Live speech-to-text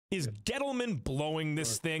Is Gettleman blowing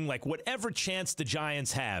this thing? Like, whatever chance the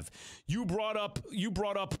Giants have, you brought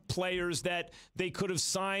up players that they could have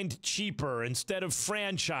signed cheaper instead of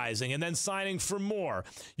franchising and then signing for more.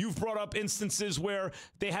 You've brought up instances where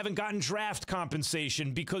they haven't gotten draft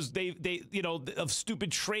compensation because they of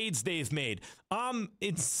stupid trades they've made. I'm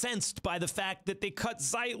incensed by the fact that they cut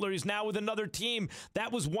Zeitler. He's now with another team.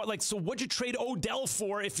 That was what, like, so what'd you trade Odell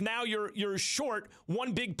for if now you're short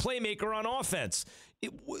one big playmaker on offense?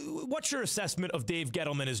 What's your assessment of Dave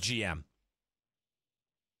Gettleman as GM?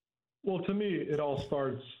 Well, to me, it all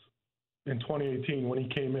starts in 2018 when he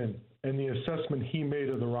came in and the assessment he made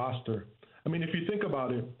of the roster. I mean, if you think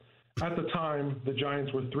about it, at the time, the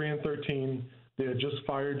Giants were 3-13. They had just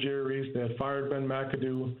fired Jerry Reese. They had fired Ben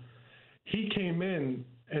McAdoo. He came in,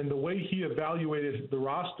 and the way he evaluated the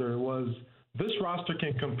roster was this roster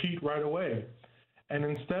can compete right away. And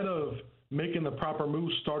instead of making the proper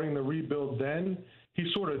moves, starting the rebuild then, he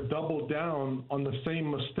sort of doubled down on the same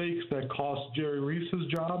mistakes that cost Jerry Reese's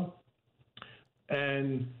job.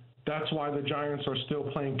 And that's why the Giants are still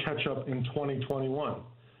playing catch-up in 2021. I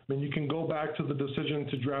mean, you can go back to the decision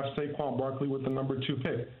to draft Saquon Barkley with the number 2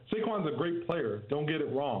 pick. Saquon's a great player, don't get it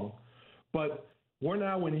wrong. But we're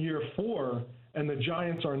now in year 4, and the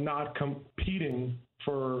Giants are not competing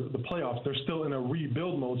for the playoffs. They're still in a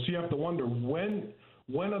rebuild mode. So you have to wonder, when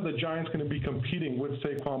are the Giants going to be competing with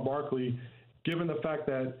Saquon Barkley, given the fact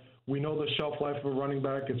that we know the shelf life of a running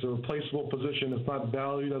back, it's a replaceable position, it's not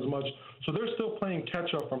valued as much. So they're still playing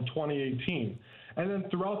catch-up from 2018. And then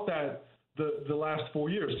throughout that, the last 4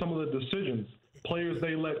 years, some of the decisions, players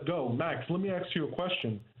they let go. Max, let me ask you a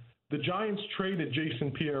question. The Giants traded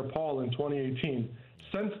Jason Pierre-Paul in 2018.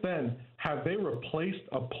 Since then, have they replaced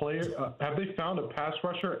a player? Have they found a pass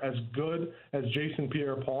rusher as good as Jason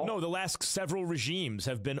Pierre-Paul? No, the last several regimes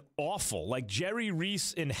have been awful. Like, Jerry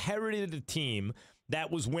Reese inherited a team that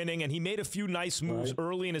was winning, and he made a few nice moves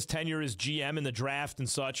early in his tenure as GM in the draft and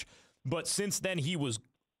such. But since then, he was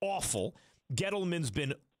awful. Gettleman's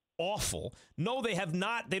been awful. No, they have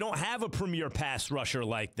not. They don't have a premier pass rusher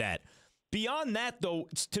like that. Beyond that, though,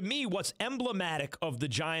 to me, what's emblematic of the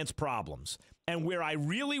Giants' problems and where I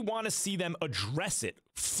really want to see them address it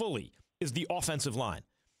fully is the offensive line,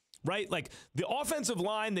 right? Like, the offensive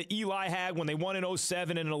line that Eli had when they won in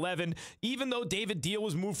 07 and 11, even though David Deal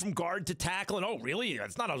was moved from guard to tackle, and, oh, really?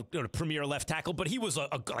 It's not a premier left tackle, but he was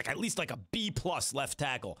at least a B-plus left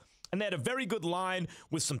tackle. And they had a very good line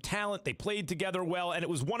with some talent. They played together well, and it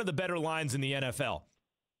was one of the better lines in the NFL.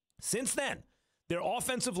 Since then, their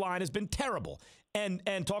offensive line has been terrible. And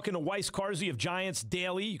talking to Weis Karzai of Giants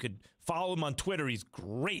Daily, you could follow him on Twitter. He's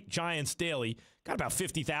great, Giants Daily. Got about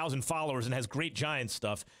 50,000 followers and has great Giants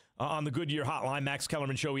stuff on the Goodyear Hotline, Max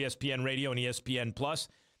Kellerman Show, ESPN Radio and ESPN Plus.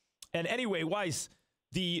 And anyway, Weis,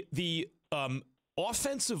 the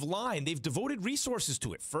offensive line, they've devoted resources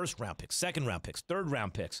to it. First-round picks, second-round picks,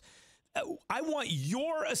 third-round picks. I want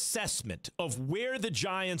your assessment of where the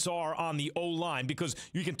Giants are on the O-line, because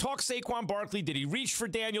you can talk Saquon Barkley. Did he reach for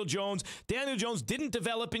Daniel Jones? Daniel Jones didn't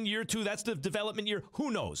develop in year 2. That's the development year.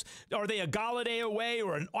 Who knows? Are they a Galladay away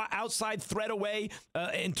or an outside threat away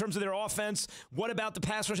in terms of their offense? What about the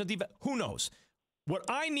pass rush and defense? Who knows? What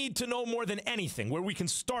I need to know more than anything, where we can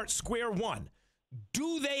start square one,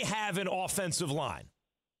 do they have an offensive line?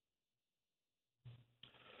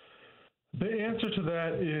 The answer to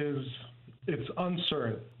that is it's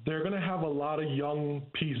uncertain. They're going to have a lot of young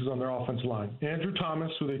pieces on their offensive line. Andrew Thomas,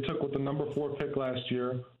 who they took with the number 4 pick last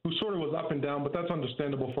year, who sort of was up and down, but that's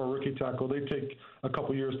understandable for a rookie tackle. They take a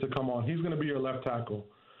couple years to come on. He's going to be your left tackle.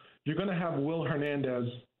 You're going to have Will Hernandez,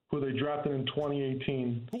 who they drafted in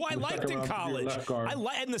 2018. Who I liked in college.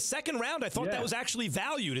 In the second round, I thought that was actually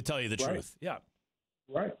value, to tell you the truth. Yeah.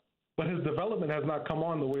 Right. But his development has not come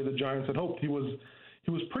on the way the Giants had hoped. He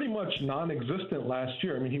was pretty much non-existent last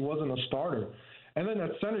year. I mean, he wasn't a starter. And then at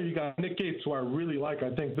center, you got Nick Gates, who I really like.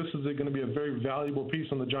 I think this is going to be a very valuable piece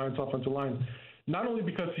on the Giants' offensive line, not only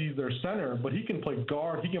because he's their center, but he can play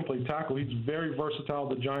guard, he can play tackle. He's very versatile.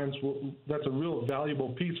 The Giants, that's a real valuable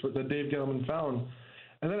piece that Dave Gettleman found.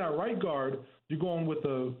 And then at right guard, you're going with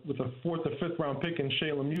a 4th or 5th round pick in Shea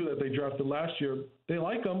Lemieux that they drafted last year. They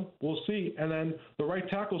like him. We'll see. And then the right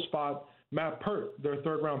tackle spot, Matt Pert, their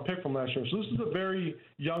 3rd round pick from last year. So this is a very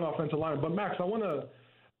young offensive line. But Max, I want to,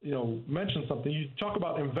 mention something. You talk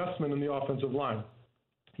about investment in the offensive line.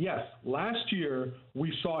 Yes, last year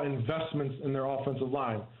we saw investments in their offensive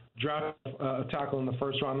line. Draft a tackle in the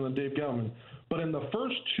 1st round under Dave Gettleman. But in the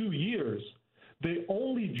first 2 years, they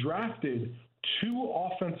only drafted 2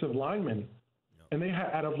 offensive linemen and they had,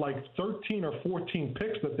 out of like 13 or 14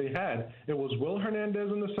 picks that they had, it was Will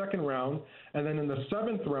Hernandez in the second round, and then in the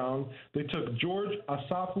 7th round, they took George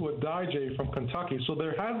Asafu-Addae from Kentucky. So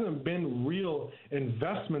there hasn't been real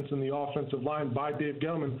investments in the offensive line by Dave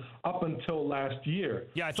Gettleman up until last year.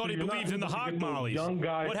 Yeah, I thought he believed in the hog mollies.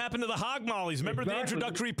 What happened to the hog mollies? Remember the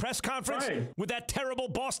introductory press conference with that terrible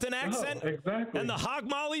Boston accent? Exactly. And the hog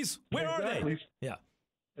mollies? Where are they? Yeah.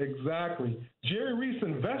 Exactly. Jerry Reese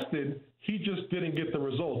invested. He just didn't get the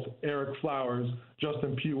results. Eric Flowers,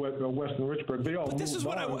 Justin Pugh, Weston Richburg, they all moved on. This is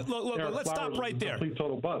what look, let's stop right there. Complete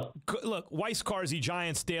total bust. Look, Weis Karzai,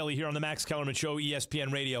 Giants Daily here on the Max Kellerman Show,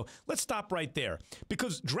 ESPN Radio. Let's stop right there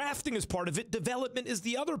because drafting is part of it. Development is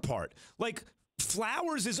the other part. Like,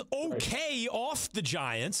 Flowers is okay off the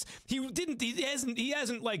Giants. He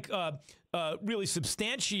hasn't really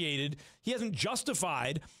substantiated. He hasn't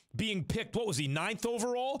justified being picked. What was he, 9th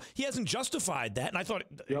overall? He hasn't justified that. And I thought,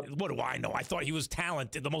 what do I know? I thought he was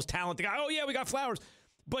talented, the most talented guy. Oh yeah, we got Flowers.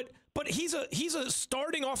 But he's a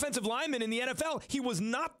starting offensive lineman in the NFL. He was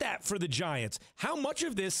not that for the Giants. How much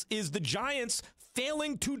of this is the Giants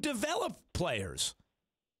failing to develop players?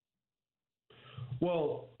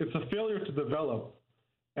 Well, it's a failure to develop,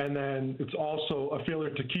 and then it's also a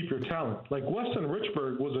failure to keep your talent. Like Weston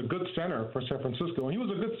Richburg was a good center for San Francisco, and he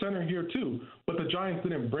was a good center here too, but the Giants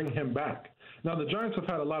didn't bring him back. Now, the Giants have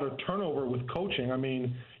had a lot of turnover with coaching. I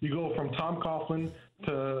mean, you go from Tom Coughlin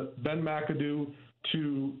to Ben McAdoo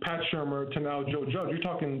to Pat Shurmur to now Joe Judge. You're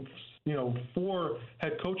talking 4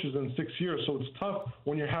 head coaches in 6 years. So it's tough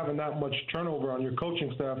when you're having that much turnover on your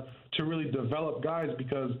coaching staff to really develop guys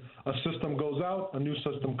because a system goes out, a new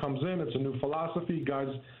system comes in, it's a new philosophy. Guys,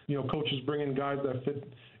 coaches bring in guys that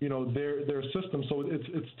fit, their system. So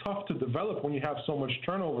it's tough to develop when you have so much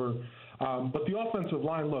turnover. But the offensive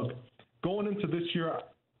line, look, going into this year,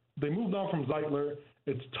 they moved on from Zeitler.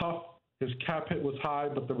 It's tough. His cap hit was high,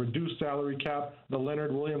 but the reduced salary cap, the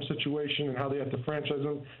Leonard Williams situation, and how they had to franchise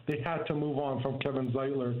him, they had to move on from Kevin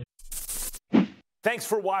Zeitler. Thanks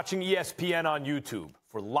for watching ESPN on YouTube.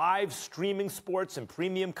 For live streaming sports and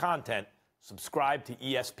premium content, subscribe to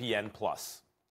ESPN+.